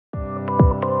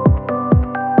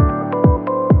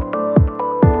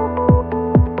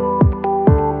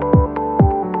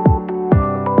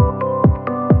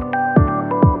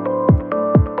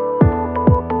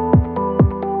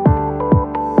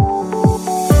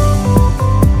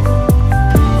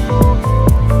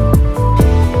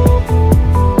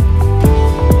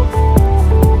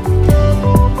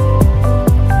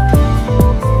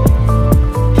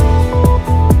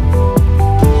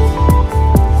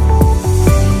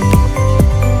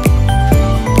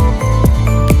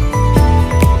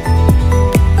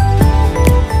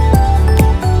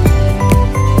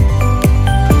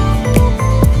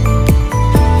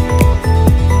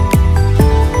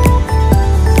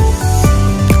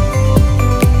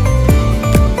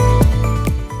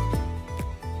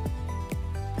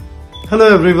Hello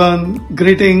everyone,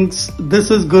 greetings.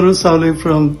 This is Guru Saule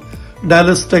from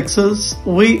Dallas, Texas.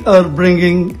 We are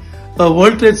bringing a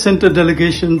World Trade Center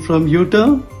delegation from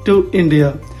Utah to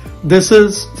India. This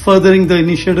is furthering the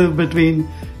initiative between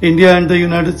India and the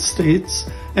United States,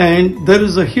 and there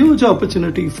is a huge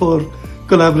opportunity for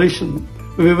collaboration.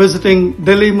 We're visiting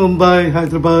Delhi, Mumbai,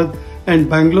 Hyderabad and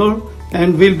Bangalore,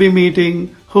 and we'll be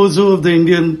meeting who's who of the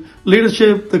Indian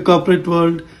leadership, the corporate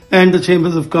world, and the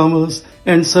chambers of commerce,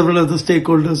 and several other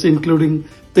stakeholders, including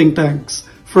think tanks.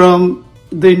 From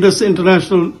the Indus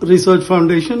International Research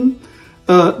Foundation,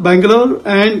 Bangalore,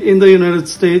 and in the United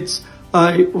States,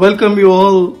 I welcome you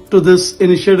all to this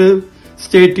initiative.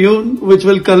 Stay tuned, which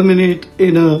will culminate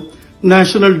in a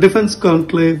National Defense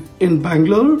Conclave in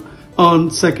Bangalore on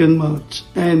 2nd March.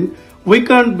 And we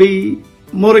can't be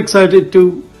more excited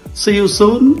to see you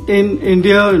soon in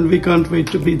India, and we can't wait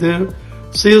to be there.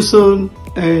 See you soon,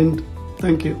 and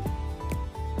thank you.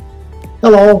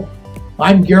 Hello,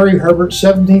 I'm Gary Herbert,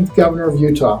 17th Governor of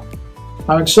Utah.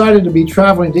 I'm excited to be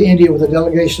traveling to India with a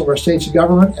delegation of our state's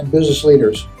government and business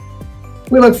leaders.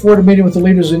 We look forward to meeting with the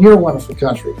leaders in your wonderful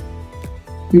country.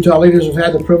 Utah leaders have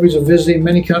had the privilege of visiting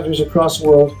many countries across the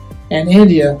world, and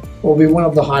India will be one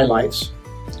of the highlights.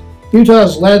 Utah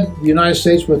has led the United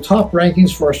States with top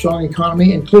rankings for our strong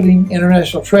economy, including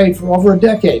international trade, for over a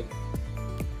decade.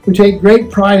 We take great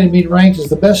pride in being ranked as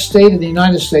the best state in the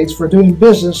United States for doing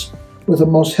business with the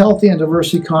most healthy and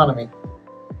diverse economy.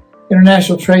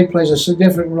 International trade plays a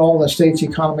significant role in the state's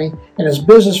economy, and its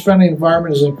business-friendly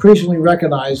environment is increasingly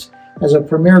recognized as a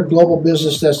premier global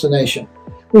business destination.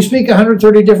 We speak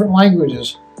 130 different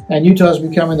languages, and Utah is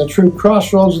becoming the true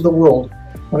crossroads of the world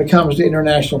when it comes to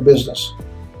international business.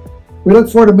 We look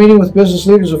forward to meeting with business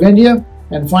leaders of India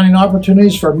and finding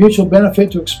opportunities for mutual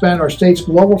benefit to expand our state's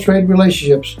global trade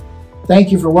relationships.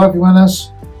 Thank you for welcoming us.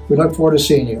 We look forward to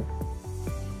seeing you.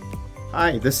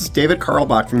 Hi, this is David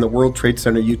Karlbach from the World Trade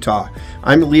Center, Utah.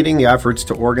 I'm leading the efforts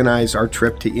to organize our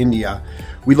trip to India.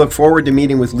 We look forward to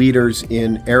meeting with leaders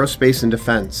in aerospace and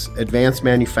defense, advanced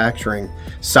manufacturing,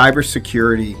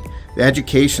 cybersecurity, the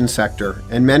education sector,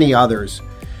 and many others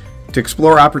to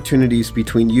explore opportunities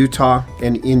between Utah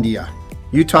and India.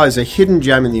 Utah is a hidden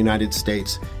gem in the United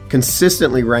States,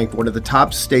 consistently ranked one of the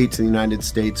top states in the United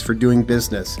States for doing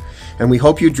business, and we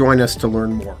hope you join us to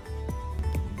learn more.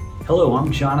 Hello,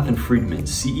 I'm Jonathan Friedman,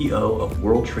 CEO of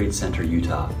World Trade Center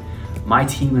Utah. My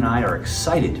team and I are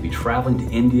excited to be traveling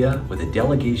to India with a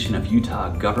delegation of Utah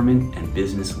government and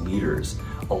business leaders,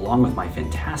 along with my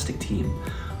fantastic team.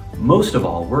 Most of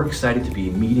all, we're excited to be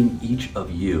meeting each of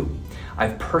you.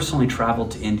 I've personally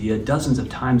traveled to India dozens of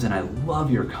times, and I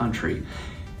love your country.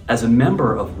 As a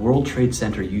member of World Trade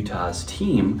Center Utah's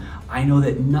team, I know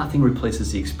that nothing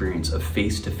replaces the experience of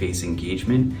face-to-face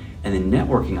engagement and the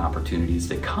networking opportunities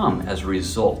that come as a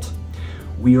result.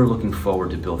 We are looking forward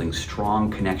to building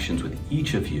strong connections with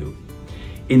each of you.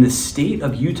 In the state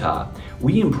of Utah,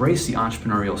 we embrace the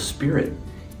entrepreneurial spirit.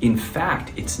 In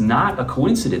fact, it's not a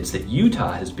coincidence that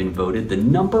Utah has been voted the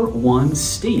 #1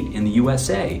 state in the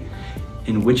USA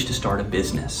in which to start a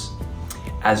business.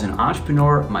 As an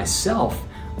entrepreneur myself,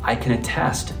 I can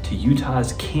attest to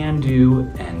Utah's can-do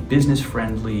and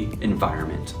business-friendly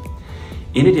environment.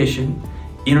 In addition,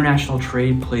 international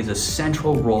trade plays a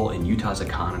central role in Utah's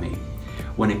economy.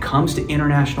 When it comes to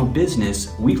international business,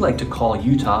 we like to call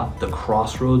Utah the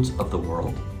crossroads of the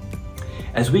world.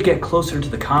 As we get closer to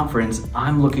the conference,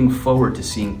 I'm looking forward to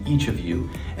seeing each of you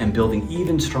and building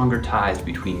even stronger ties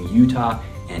between Utah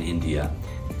and India.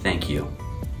 Thank you.